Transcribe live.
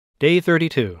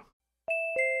Day32.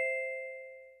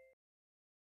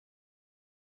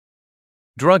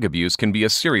 Drug abuse can be a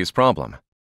serious problem.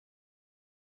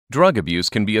 Drug abuse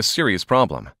can be a serious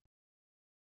problem.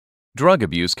 Drug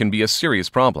abuse can be a serious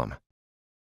problem.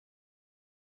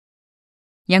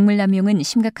 약물 남용은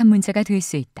심각한 문제가 될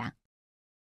수 있다.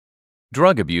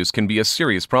 Drug abuse can be a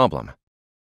serious problem.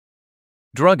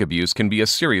 Drug abuse can be a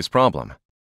serious problem.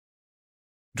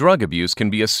 Drug abuse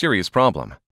can be a serious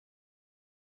problem.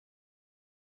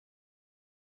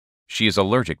 She is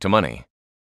allergic to money.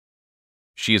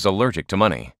 She is allergic to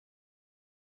money.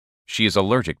 She is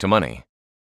allergic to money.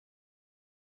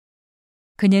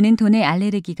 그녀는 돈에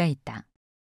알레르기가 있다.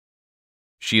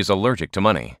 She is allergic to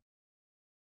money.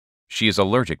 She is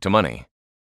allergic to money.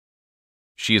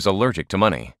 She is allergic to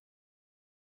money.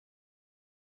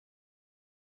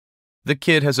 The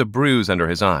kid has a bruise under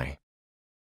his eye.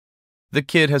 The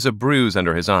kid has a bruise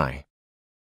under his eye.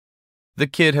 The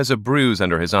kid has a bruise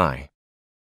under his eye.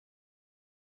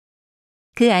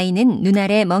 그 아이는 눈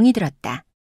아래 멍이 들었다.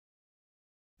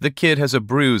 The kid has a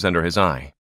bruise under his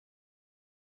eye.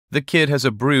 The kid has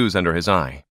a bruise under his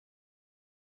eye.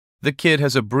 The kid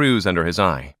has a bruise under his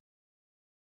eye.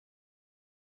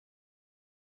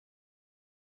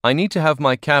 I need to have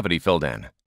my cavity filled in.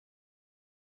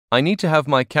 I need to have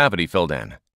my cavity filled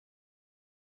in.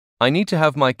 I need to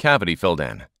have my cavity filled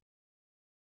in.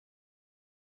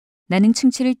 나는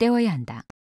충치를 떼어야 한다.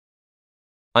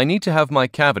 I need to have my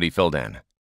cavity filled in.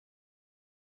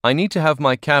 I need to have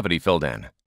my cavity filled in.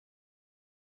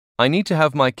 I need to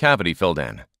have my cavity filled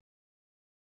in.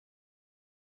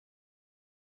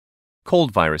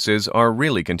 Cold viruses are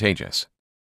really contagious.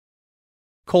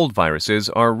 Cold viruses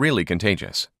are really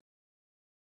contagious.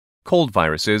 Cold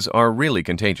viruses are really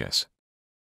contagious.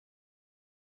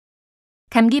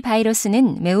 감기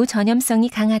바이러스는 매우 전염성이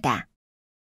강하다.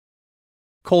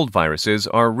 Cold viruses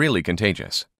are really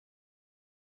contagious.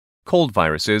 Cold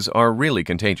viruses are really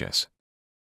contagious.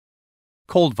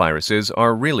 Cold viruses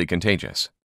are really contagious.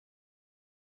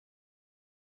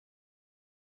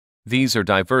 These are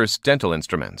diverse dental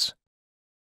instruments.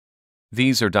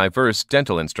 These are diverse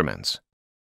dental instruments.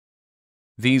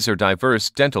 These are diverse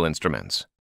dental instruments.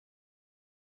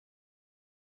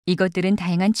 이것들은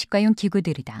다양한 치과용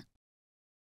기구들이다.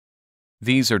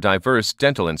 These are diverse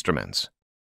dental instruments.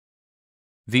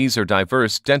 These are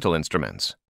diverse dental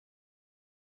instruments.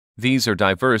 These are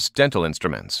diverse dental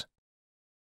instruments.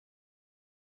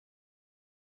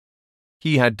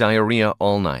 He had diarrhea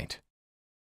all night.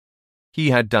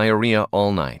 He had diarrhea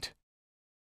all night.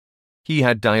 He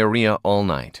had diarrhea all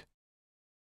night.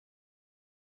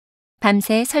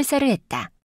 밤새 설사를 했다.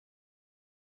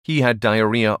 He had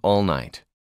diarrhea all night.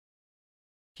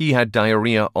 He had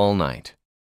diarrhea all night.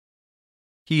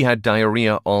 He had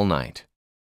diarrhea all night.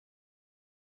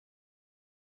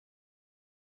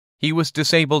 He was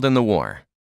disabled in the war.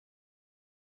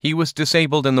 He was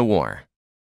disabled in the war.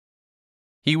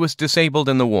 He was disabled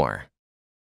in the war.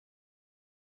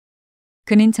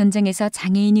 그는 전쟁에서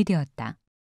장애인이 되었다.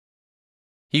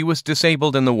 He was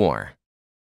disabled in the war.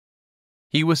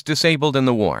 He was disabled in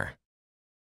the war.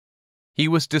 He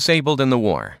was disabled in the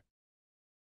war.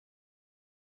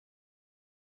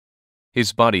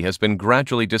 His body has been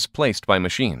gradually displaced by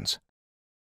machines.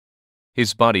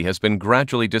 His body has been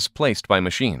gradually displaced by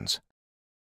machines.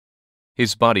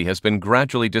 His body has been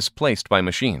gradually displaced by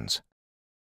machines.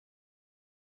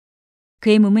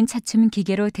 그의 몸은 차츰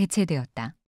기계로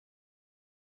대체되었다.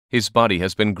 His body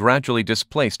has been gradually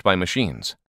displaced by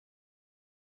machines.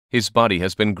 His body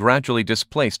has been gradually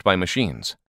displaced by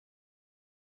machines.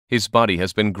 His body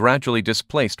has been gradually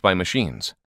displaced by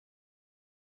machines.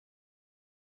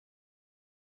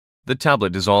 The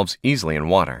tablet dissolves easily in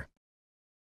water.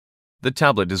 The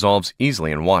tablet dissolves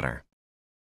easily in water.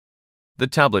 The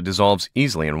tablet dissolves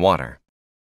easily in water.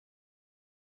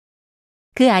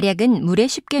 그 알약은 물에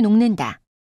쉽게 녹는다.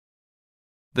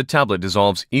 The tablet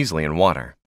dissolves easily in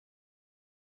water.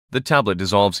 The tablet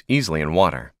dissolves easily in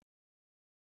water.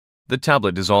 The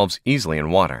tablet dissolves easily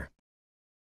in water.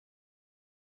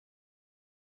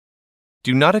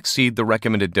 Do not exceed the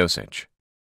recommended dosage.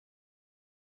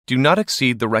 Do not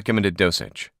exceed the recommended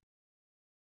dosage.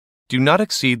 Do not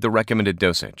exceed the recommended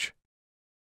dosage.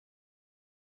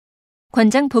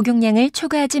 권장 복용량을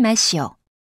초과하지 마시오.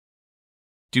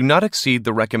 Do not exceed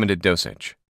the recommended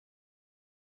dosage.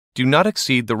 Do not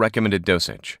exceed the recommended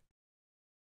dosage.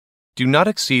 Do not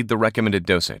exceed the recommended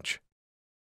dosage.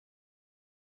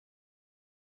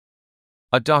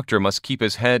 A doctor must keep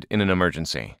his head in an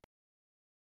emergency.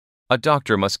 A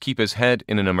doctor must keep his head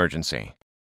in an emergency.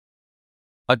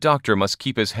 A doctor must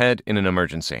keep his head in an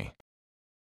emergency.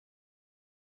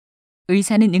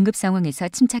 의사는 응급 상황에서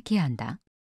침착해야 한다.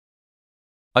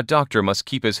 A doctor must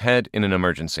keep his head in an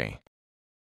emergency.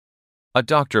 A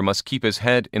doctor must keep his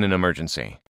head in an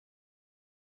emergency.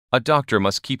 A doctor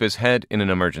must keep his head in an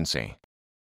emergency.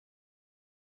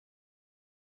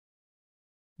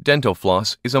 Dental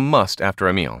floss is a must after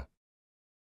a meal.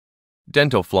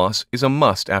 Dental floss is a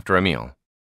must after a meal.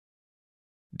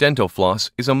 Dental floss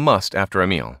is a must after a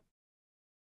meal.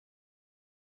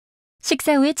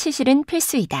 식사 후에 치실은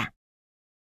필수이다.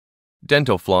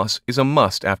 Dental floss is a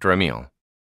must after a meal.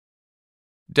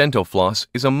 Dental floss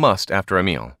is a must after a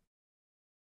meal.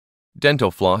 Dental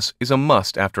floss is a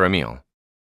must after a meal.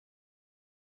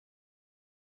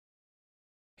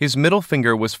 His middle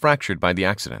finger was fractured by the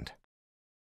accident.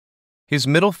 His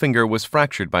middle finger was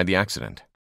fractured by the accident.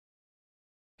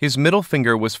 His middle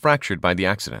finger was fractured by the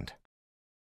accident.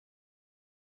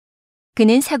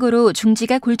 그는 사고로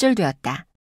중지가 골절되었다.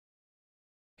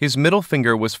 His middle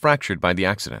finger was fractured by the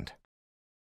accident.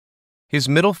 His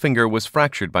middle finger was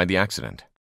fractured by the accident.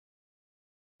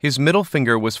 His middle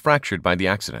finger was fractured by the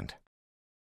accident.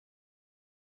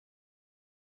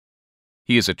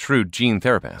 He is a true gene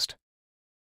therapist.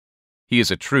 He is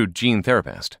a true gene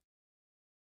therapist.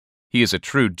 He is a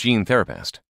true gene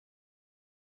therapist.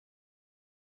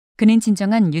 그는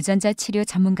진정한 유전자 치료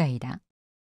전문가이다.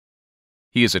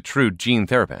 He is a true gene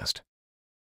therapist.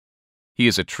 He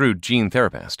is a true gene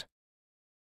therapist.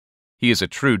 He is a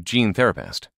true gene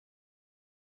therapist.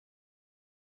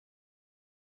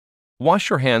 Wash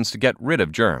your hands to get rid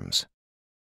of germs.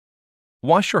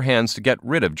 Wash your hands to get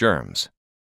rid of germs.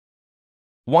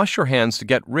 Wash your hands to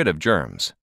get rid of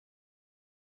germs.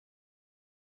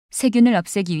 세균을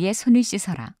없애기 위해 손을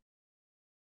씻어라.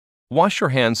 Wash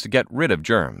your hands to get rid of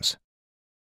germs.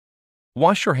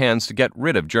 Wash your hands to get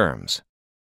rid of germs.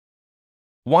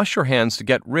 Wash your hands to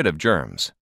get rid of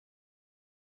germs.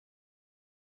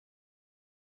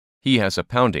 He has a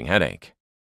pounding headache.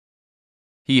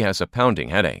 He has a pounding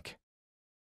headache.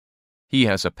 He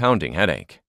has a pounding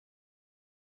headache.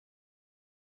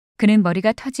 그는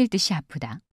머리가 터질 듯이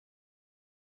아프다.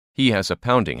 He has a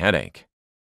pounding headache.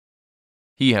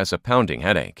 He has a pounding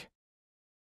headache.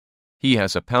 He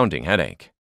has a pounding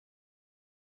headache.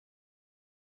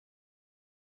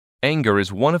 Anger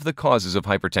is one of the causes of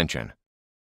hypertension.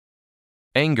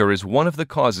 Anger is one of the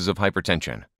causes of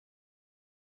hypertension.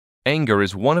 Anger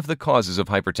is one of the causes of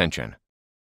hypertension.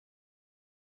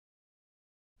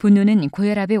 분노는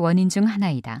고혈압의 원인 중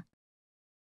하나이다.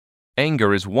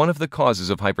 Anger is one of the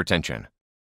causes of hypertension.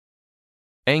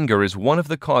 Anger is one of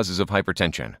the causes of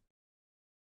hypertension.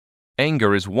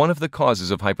 Anger is one of the causes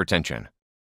of hypertension.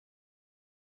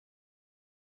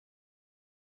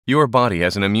 Your body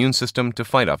has an immune system to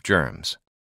fight off germs.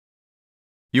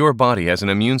 Your body has an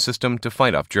immune system to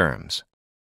fight off germs.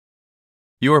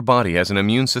 Your body has an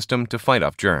immune system to fight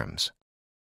off germs.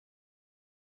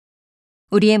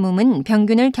 우리의 몸은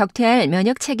병균을 격퇴할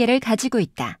면역 체계를 가지고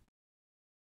있다.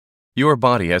 Your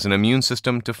body has an immune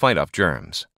system to fight off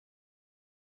germs.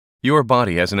 Your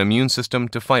body has an immune system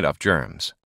to fight off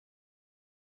germs.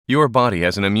 Your body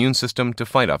has an immune system to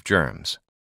fight off germs.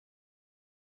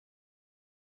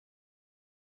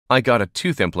 I got a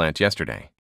tooth implant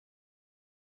yesterday.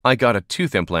 I got a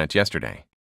tooth implant yesterday.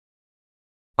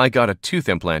 I got a tooth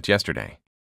implant yesterday.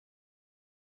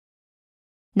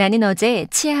 나는 어제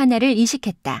치아 하나를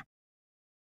이식했다.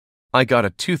 I got a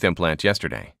tooth implant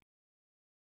yesterday.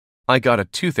 I got a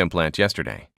tooth implant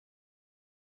yesterday.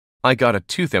 I got a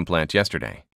tooth implant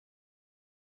yesterday.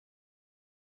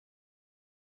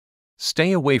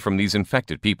 Stay away from these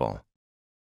infected people.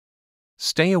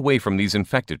 Stay away from these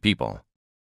infected people.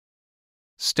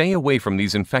 Stay away from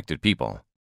these infected people.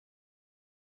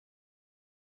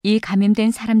 이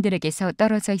감염된 사람들에게서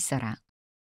떨어져 있어라.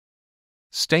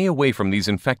 Stay away from these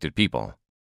infected people.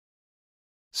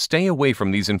 Stay away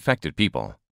from these infected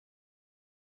people.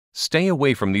 Stay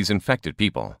away from these infected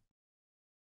people.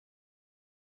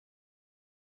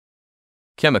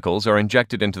 Chemicals are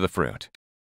injected into the fruit.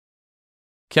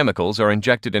 Chemicals are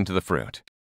injected into the fruit.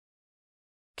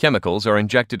 Chemicals are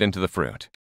injected into the fruit.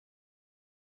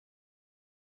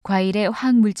 과일에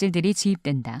화학 물질들이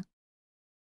주입된다.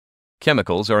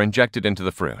 Chemicals are injected into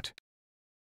the fruit.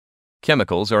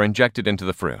 Chemicals are injected into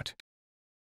the fruit.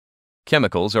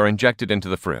 Chemicals are injected into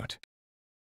the fruit.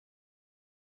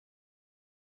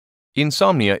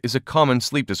 Insomnia is a common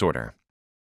sleep disorder.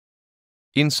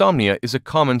 Insomnia is a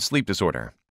common sleep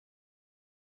disorder.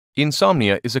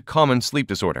 Insomnia is a common sleep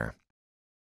disorder.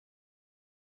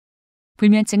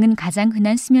 불면증은 가장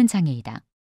흔한 수면 장애이다.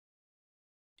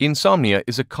 Insomnia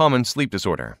is a common sleep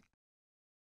disorder.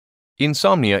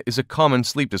 Insomnia is a common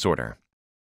sleep disorder.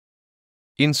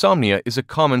 Insomnia is a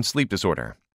common sleep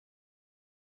disorder.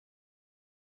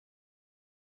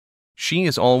 She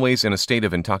is always in a state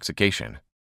of intoxication.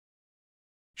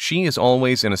 She is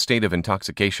always in a state of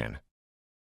intoxication.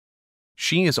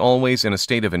 She is always in a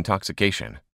state of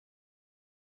intoxication.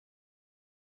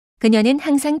 그녀는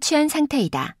항상 취한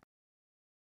상태이다.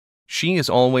 She is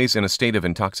always in a state of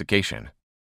intoxication.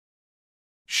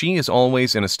 She is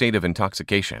always in a state of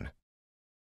intoxication.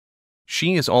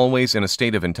 She is always in a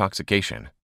state of intoxication.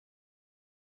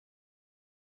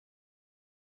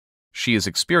 She is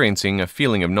experiencing a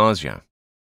feeling of nausea.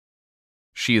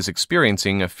 She is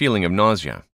experiencing a feeling of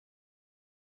nausea.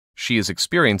 She is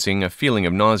experiencing a feeling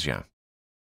of nausea.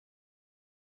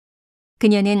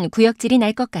 그녀는 구역질이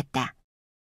날 것 같다.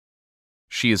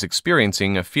 She is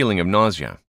experiencing a feeling of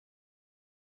nausea.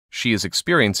 She is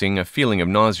experiencing a feeling of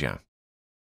nausea.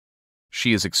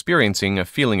 She is experiencing a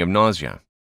feeling of nausea.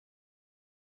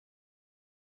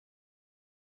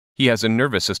 He has a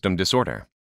nervous system disorder.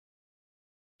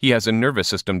 He has a nervous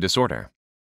system disorder.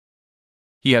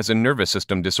 He has a nervous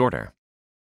system disorder.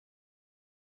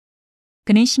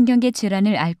 그는 신경계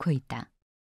질환을 앓고 있다.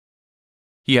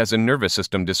 He has a nervous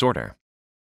system disorder.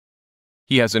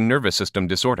 He has a nervous system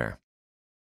disorder.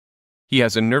 He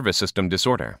has a nervous system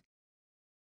disorder.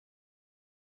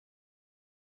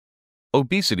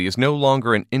 Obesity is no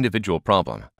longer an individual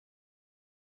problem.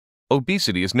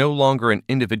 Obesity is no longer an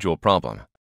individual problem.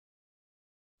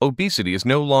 Obesity is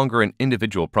no longer an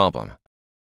individual problem.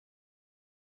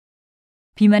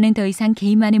 비만은 더 이상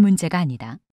개인만의 문제가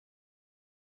아니다.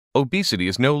 Obesity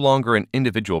is no longer an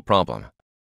individual problem.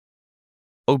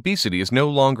 Obesity is no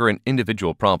longer an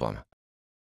individual problem.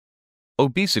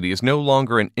 Obesity is no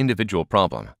longer an individual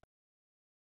problem.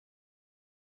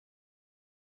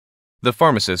 The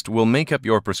pharmacist will make up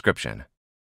your prescription.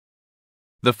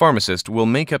 The pharmacist will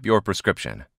make up your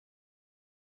prescription.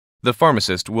 The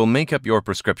pharmacist will make up your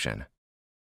prescription.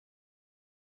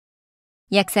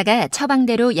 약사가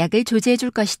처방대로 약을 조제해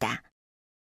줄 것이다.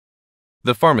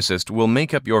 The pharmacist will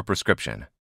make up your prescription.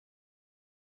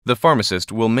 The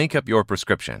pharmacist will make up your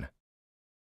prescription.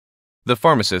 The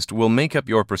pharmacist will make up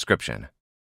your prescription.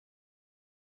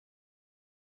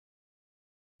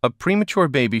 A premature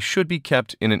baby should be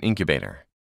kept in an incubator.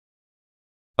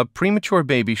 A premature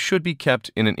baby should be kept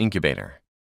in an incubator.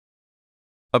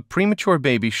 A premature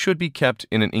baby should be kept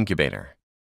in an incubator.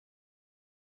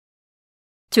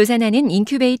 조산아는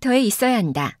인큐베이터에 있어야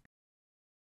한다.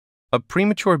 A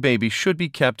premature baby should be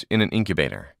kept in an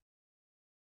incubator.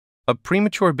 A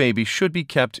premature baby should be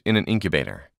kept in an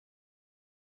incubator.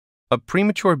 A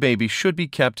premature baby should be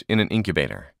kept in an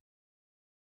incubator.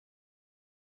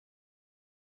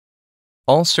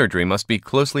 All surgery must be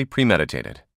closely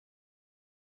premeditated.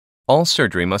 All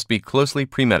surgery must be closely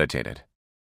premeditated.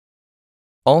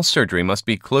 All surgery must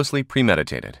be closely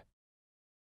premeditated.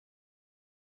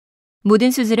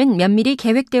 모든 수술은 면밀히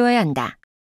계획되어야 한다.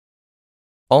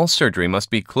 All surgery must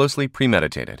be closely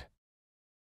premeditated.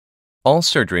 All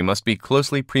surgery must be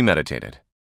closely premeditated.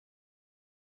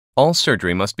 All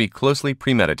surgery must be closely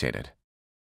premeditated.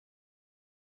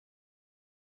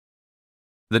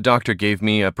 The doctor gave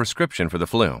me a prescription for the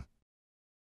flu.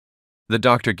 The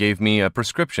doctor gave me a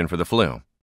prescription for the flu.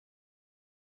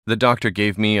 The doctor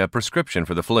gave me a prescription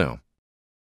for the flu.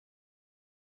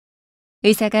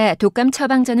 의사가 독감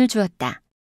처방전을 주었다.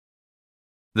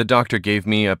 The doctor gave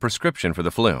me a prescription for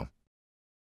the flu.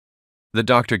 The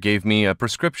doctor gave me a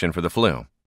prescription for the flu.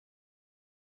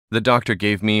 The doctor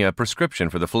gave me a prescription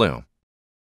for the flu.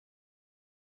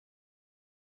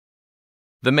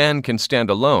 The man can stand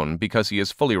alone because he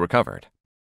is fully recovered.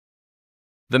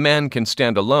 The man can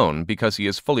stand alone because he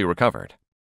is fully recovered.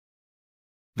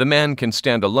 The man can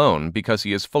stand alone because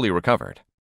he is fully recovered.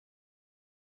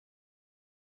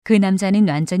 그 남자는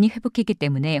완전히 회복했기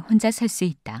때문에 혼자 설 수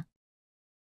있다.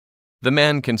 The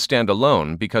man can stand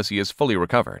alone because he is fully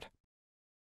recovered.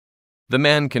 The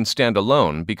man can stand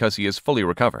alone because he is fully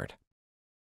recovered.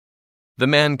 The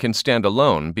man can stand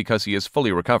alone because he is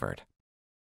fully recovered.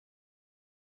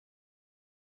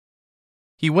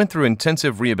 He went through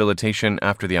intensive rehabilitation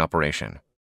after the operation.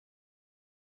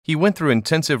 He went through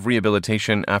intensive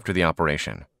rehabilitation after the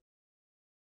operation.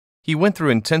 He went through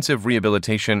intensive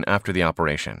rehabilitation after the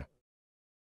operation.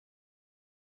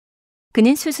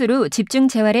 그는 수술 후 집중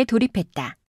재활에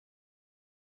돌입했다.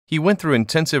 He went through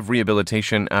intensive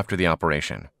rehabilitation after the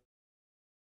operation.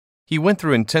 He went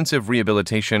through intensive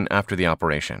rehabilitation after the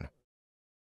operation.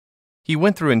 He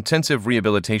went through intensive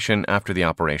rehabilitation after the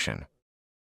operation.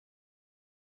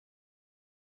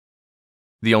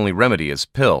 The only remedy is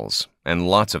pills, and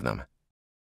lots of them.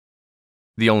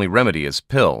 The only remedy is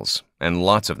pills, and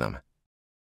lots of them.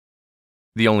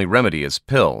 The only remedy is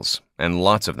pills, and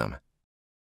lots of them.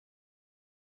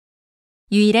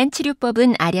 유일한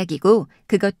치료법은 알약이고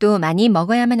그것도 많이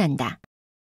먹어야만 한다.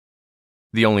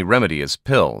 The only remedy is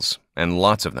pills, and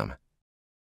lots of them.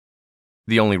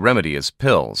 The only remedy is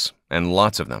pills, and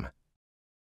lots of them.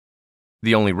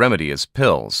 The only remedy is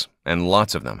pills, and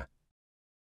lots of them.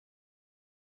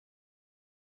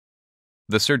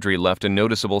 The surgery left a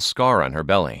noticeable scar on her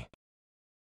belly.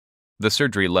 The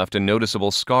surgery left a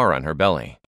noticeable scar on her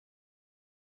belly.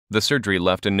 The surgery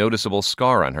left a noticeable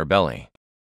scar on her belly.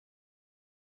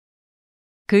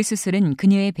 그 수술은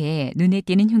그녀의 배에 눈에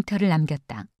띄는 흉터를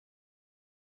남겼다.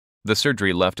 The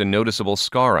surgery left a noticeable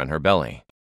scar on her belly.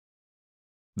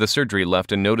 The surgery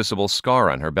left a noticeable scar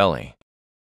on her belly.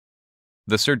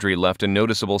 The surgery left a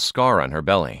noticeable scar on her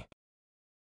belly.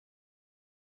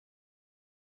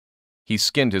 He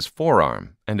skinned his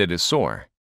forearm, and it is sore.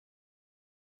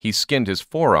 He skinned his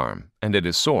forearm, and it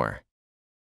is sore.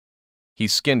 He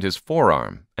skinned his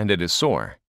forearm, and it is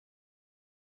sore.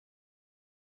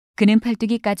 그는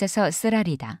팔뚝이 까져서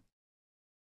쓰라리다.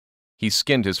 He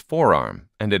skinned his forearm,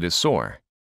 and it is sore.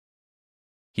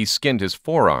 He skinned his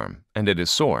forearm, and it is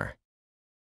sore.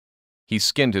 He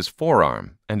skinned his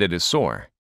forearm, and it is sore.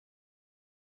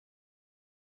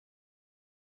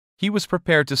 He was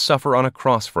prepared to suffer on a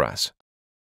cross for us.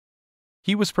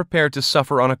 He was prepared to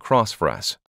suffer on a cross for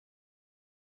us.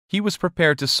 He was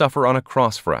prepared to suffer on a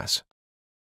cross for us.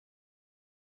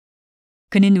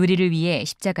 그는 우리를 위해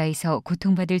십자가에서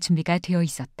고통받을 준비가 되어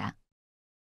있었다.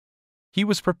 He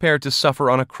was prepared to suffer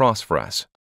on a cross for us.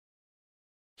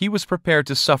 He was prepared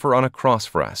to suffer on a cross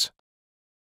for us.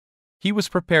 He was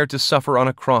prepared to suffer on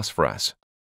a cross for us.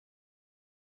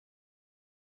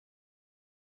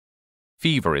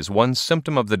 Fever is one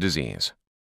symptom of the disease.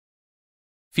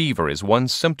 Fever is one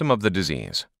symptom of the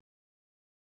disease.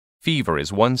 Fever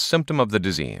is one symptom of the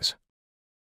disease.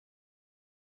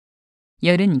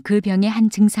 열은 그 병의 한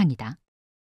증상이다.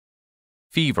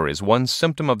 Fever is one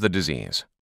symptom of the disease.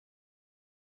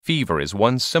 Fever is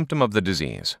one symptom of the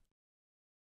disease.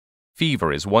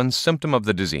 Fever is one symptom of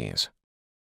the disease.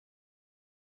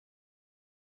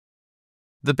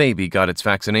 The baby got its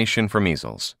vaccination for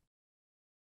measles.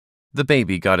 The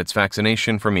baby got its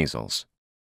vaccination for measles.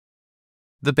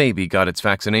 The baby got its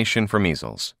vaccination for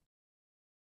measles.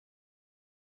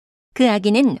 그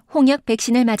아기는 홍역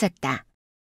백신을 맞았다.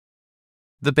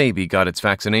 The baby got its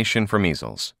vaccination for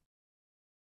measles.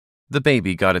 The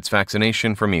baby got its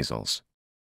vaccination for measles.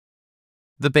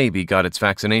 The baby got its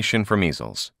vaccination for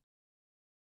measles.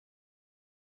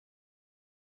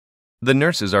 The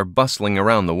nurses are bustling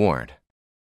around the ward.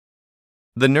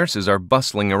 The nurses are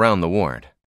bustling around the ward.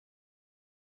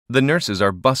 The nurses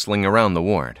are bustling around the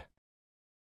ward.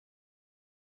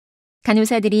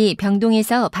 간호사들이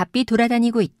병동에서 바삐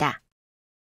돌아다니고 있다.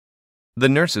 The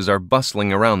nurses are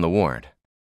bustling around the ward.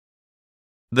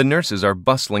 The nurses are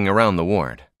bustling around the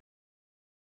ward.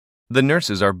 The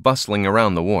nurses are bustling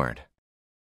around the ward.